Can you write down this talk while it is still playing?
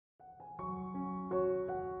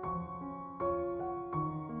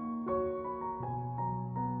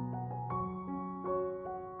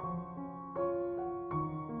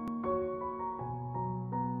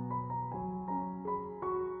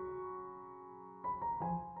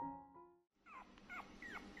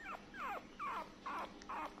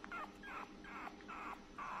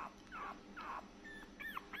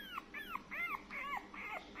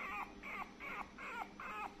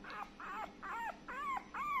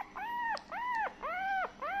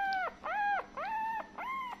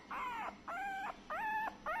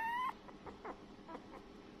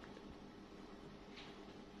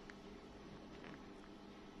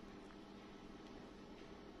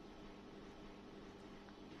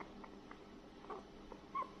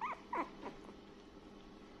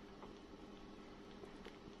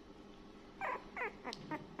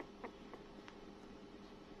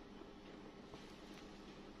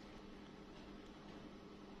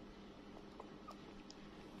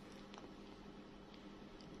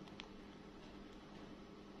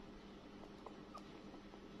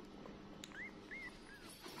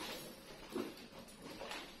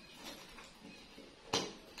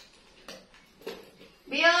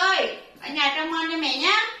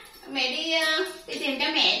mẹ đi tìm cho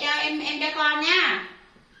mẹ cho em cho con nha.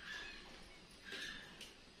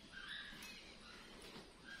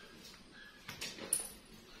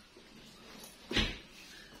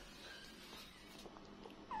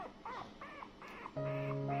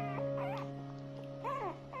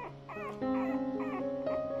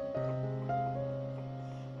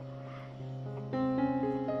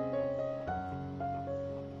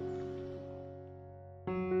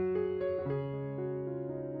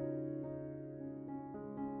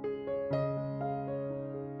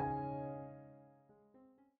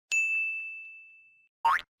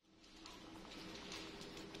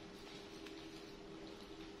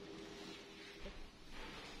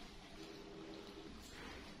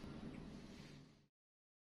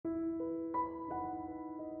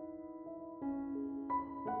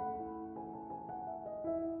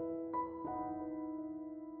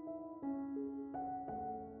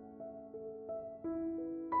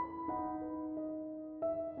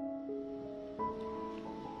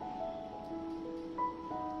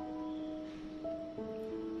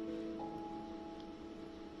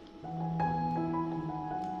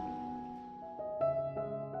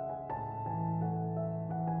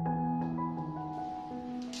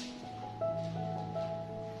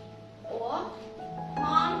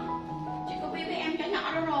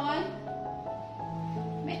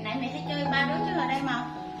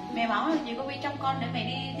 Mẹ bảo là chị Kobi trong con để mẹ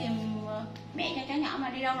đi tìm mẹ cho cháu nhỏ mà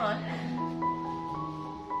đi đâu rồi?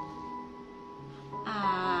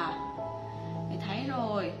 À, mẹ thấy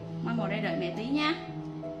rồi. Mai ngồi đây đợi mẹ tí nhá.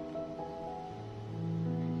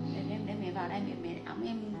 Để mẹ vào đây mẹ ẵm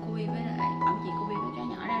em Kobi với lại ẵm chị Kobi với cháu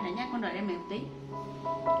nhỏ ra này nhá. Con đợi em mẹ một tí.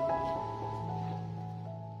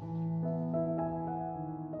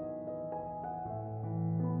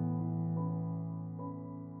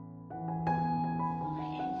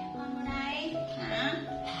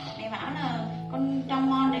 Trong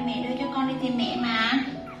Mon để mẹ đưa cho con đi tìm mẹ mà.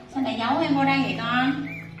 Sao lại giấu em vô đây vậy con?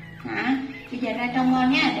 Hả? Bây giờ ra trong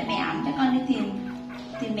Mon nhá, để mẹ ẵm cho con đi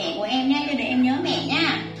tìm mẹ của em nhá, cho để em nhớ mẹ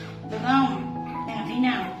nhá. Được không? Nào đi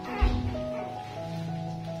nào.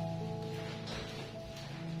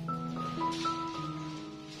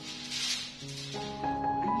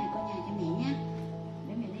 Ở nhà con nhà cho mẹ nhá.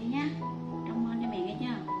 Để mẹ đi nhá. Trong Mon cho mẹ nghe chưa?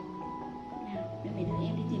 Nào, để mẹ đưa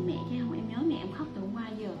em đi tìm mẹ chứ không em nhớ mẹ em khóc từ hôm qua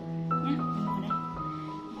giờ. Nhá, ngồi đây.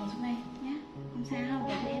 Ngồi xuống đây nhá. Không sao không,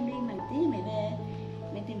 để em đi mà tí mẹ về.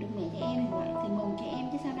 Mẹ tìm được mẹ cho em thì mừng cho em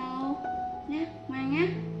chứ sao đâu. Nhá, ngoan nhá.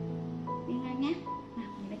 Đi ngoan nhá. Nào,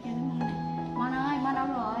 mình đã chơi với Mon này. Mon ơi, Mon đâu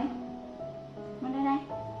rồi? Mon đây đây.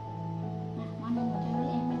 Nào, Mon đi ngồi chơi với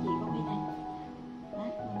em với chị Kobi này. Đấy,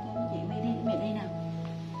 ngồi chơi với chị Kobi đi, mẹ đi nào.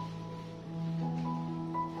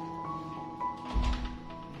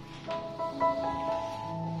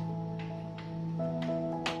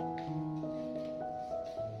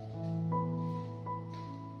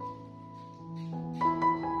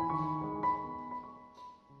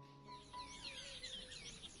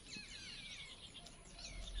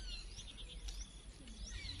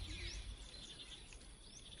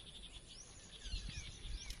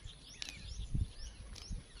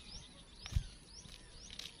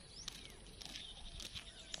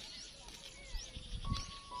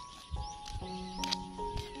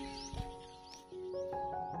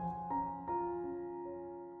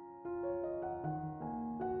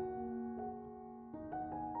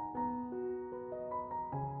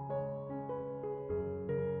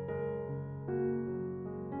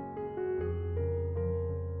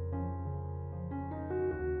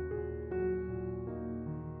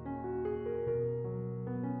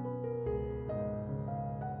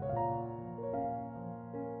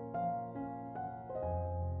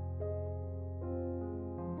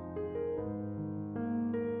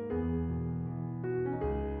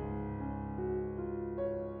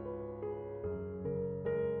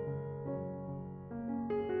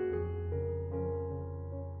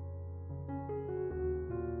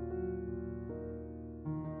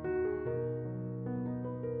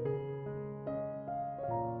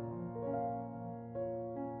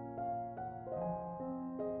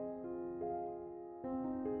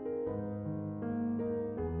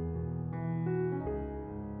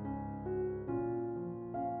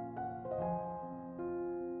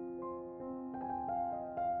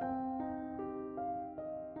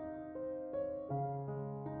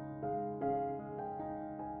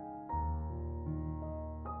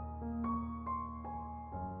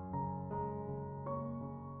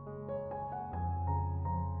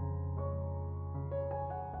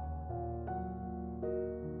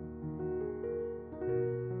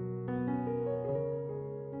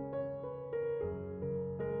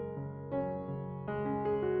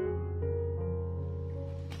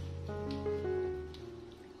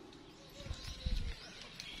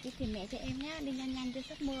 tìm mẹ cho em nhá, đi nhanh nhanh cho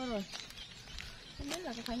sắp mưa rồi. Không biết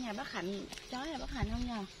là có phải nhà bác Hạnh, chó nhà bác Hạnh không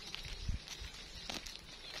nhờ?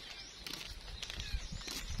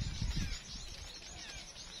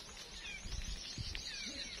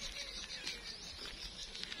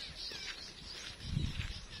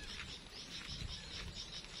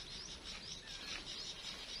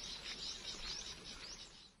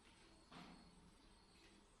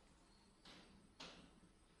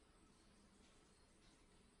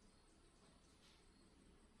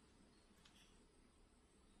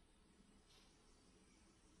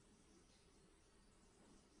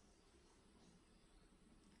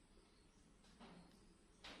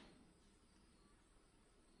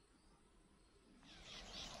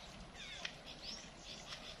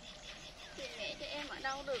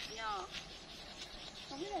 Đâu được nhờ,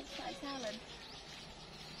 không biết là tại sao lại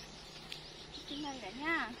trên đây cả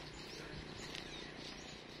nha.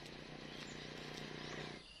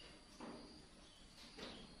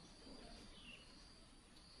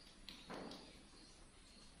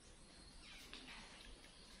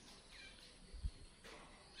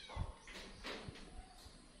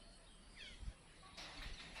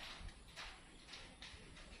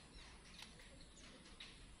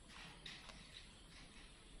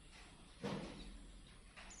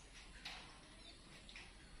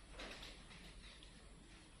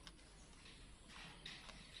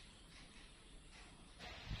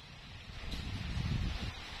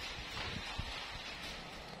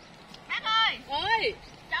 Ơi,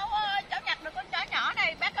 Cháu nhặt được con chó nhỏ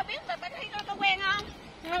này, bác có biết là bác thấy có quen không?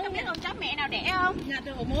 Bác có biết con chó mẹ nào đẻ không? nhặt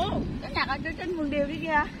được ở mố. Cháu nhặt ở trên vườn điều kia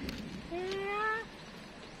kìa.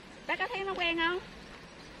 Bác có thấy nó quen không?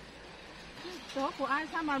 Chó của ai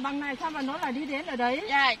sao mà bằng này, sao mà nó lại đi đến ở đấy?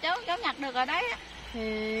 Dạ, cháu nhặt được ở đấy.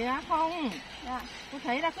 Thế không? Dạ. Tôi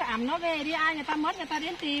thấy là cứ ẵm nó về đi, ai người ta mất người ta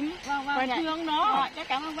đến tìm. Phải dạ. thương nó. Dạ, cháu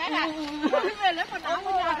cảm ơn bác ạ. Về lấy quần áo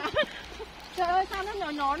luôn à. Trời ơi, sao nó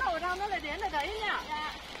nhỏ nó ở đâu nó lại đến ở đấy nhỉ?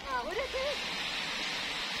 Dạ. Ôi đấy chứ.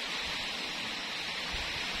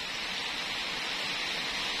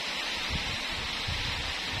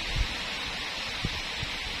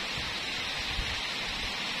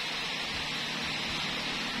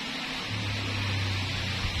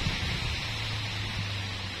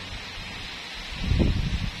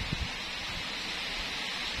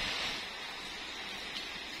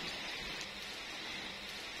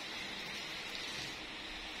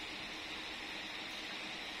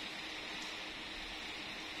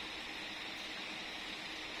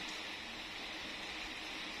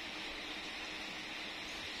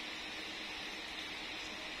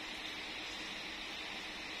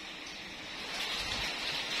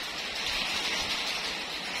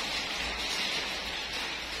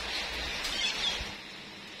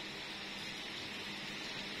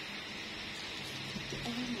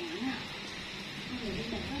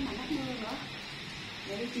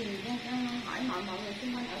 Để đi tìm hỏi mọi người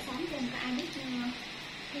xung quanh ở xóm xem có ai biết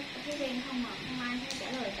cái đen không mà không ai thấy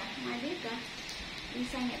trả lời cả, không ai biết cả. Đi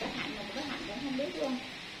sang nhà bác Hạnh mà bác Hạnh cũng không biết luôn.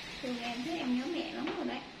 Thương em, thấy em nhớ mẹ lắm rồi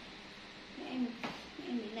đấy. Em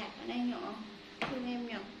bị lạc ở đây nhỏ, thương em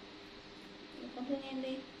nhở. Con thương em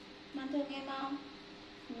đi, Man thương em không?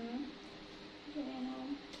 Thương em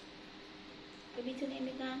không? Kobi thương em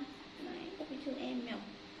đi con. Đấy, Kobi thương em nhở,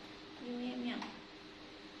 yêu em nhở.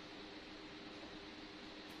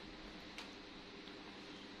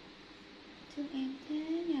 Thương em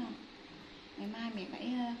thế nhờ. Ngày mai mẹ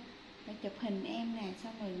phải chụp hình em nè,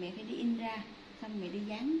 xong rồi mẹ phải đi in ra, xong mẹ đi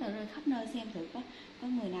dán tờ rơi khắp nơi xem thử có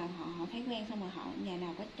người nào họ thấy quen, xong rồi họ nhà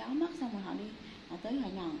nào có chó mất, xong rồi họ tới họ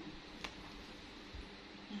nhòn.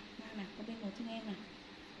 Nè, con bên ngồi thương em nè.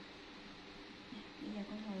 Bây giờ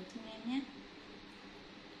con ngồi thương em nhé.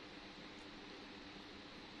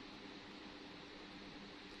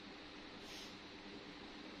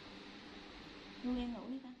 Thương em ngủ